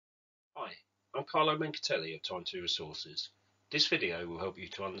I'm Carlo Mencatelli of Time 2 Resources. This video will help you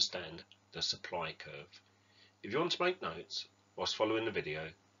to understand the supply curve. If you want to make notes whilst following the video,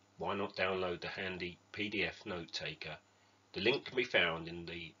 why not download the handy PDF note taker? The link can be found in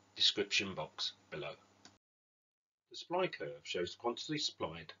the description box below. The supply curve shows the quantity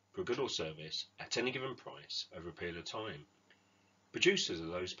supplied for a good or service at any given price over a period of time. Producers are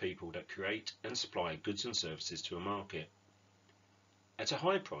those people that create and supply goods and services to a market. At a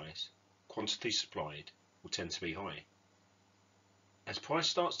high price, quantity supplied will tend to be high. As price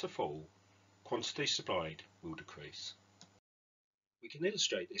starts to fall, quantity supplied will decrease. We can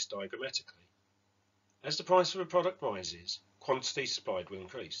illustrate this diagrammatically. As the price of a product rises, quantity supplied will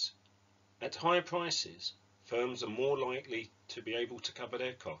increase. At higher prices, firms are more likely to be able to cover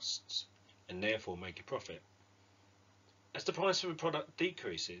their costs and therefore make a profit. As the price of a product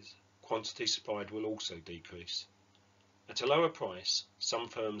decreases, quantity supplied will also decrease. At a lower price, some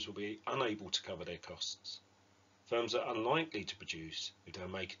firms will be unable to cover their costs. Firms are unlikely to produce if they are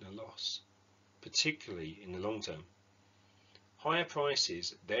making a loss, particularly in the long term. Higher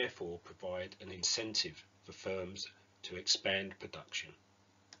prices therefore provide an incentive for firms to expand production.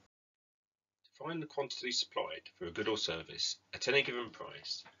 To find the quantity supplied for a good or service at any given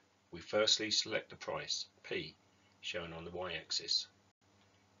price, we firstly select the price, P, shown on the y-axis.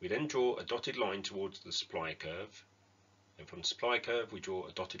 We then draw a dotted line towards the supply curve, and from the supply curve we draw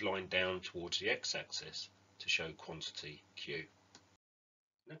a dotted line down towards the x-axis to show quantity Q.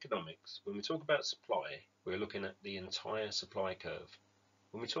 In economics, when we talk about supply, we're looking at the entire supply curve.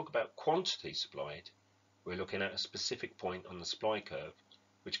 When we talk about quantity supplied, we're looking at a specific point on the supply curve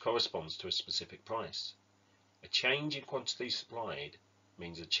which corresponds to a specific price. A change in quantity supplied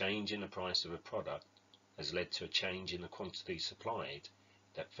means a change in the price of a product has led to a change in the quantity supplied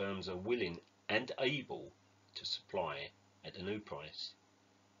that firms are willing and able to supply at a new price.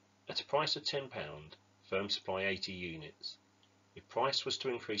 At a price of £10, firms supply 80 units. If price was to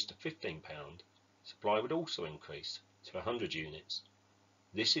increase to £15, supply would also increase to 100 units.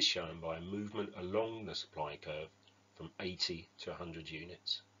 This is shown by a movement along the supply curve from 80 to 100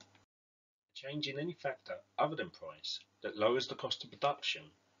 units. A change in any factor other than price that lowers the cost of production,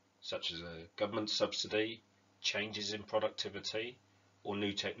 such as a government subsidy, changes in productivity, or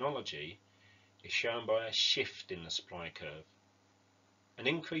new technology, is shown by a shift in the supply curve. An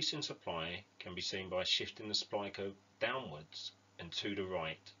increase in supply can be seen by a shift in the supply curve downwards and to the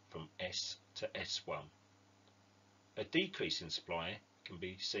right from S to S1. A decrease in supply can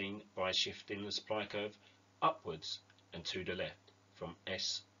be seen by a shift in the supply curve upwards and to the left from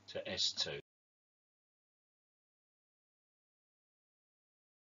S to S2.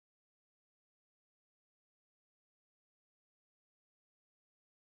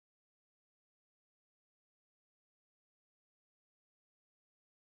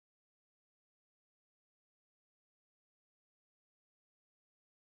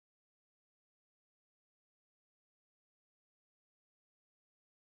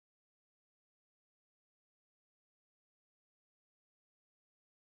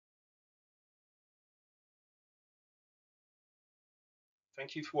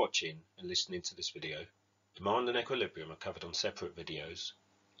 Thank you for watching and listening to this video. Demand and equilibrium are covered on separate videos.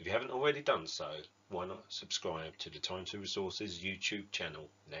 If you haven't already done so, why not subscribe to the Time 2 Resources YouTube channel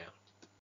now?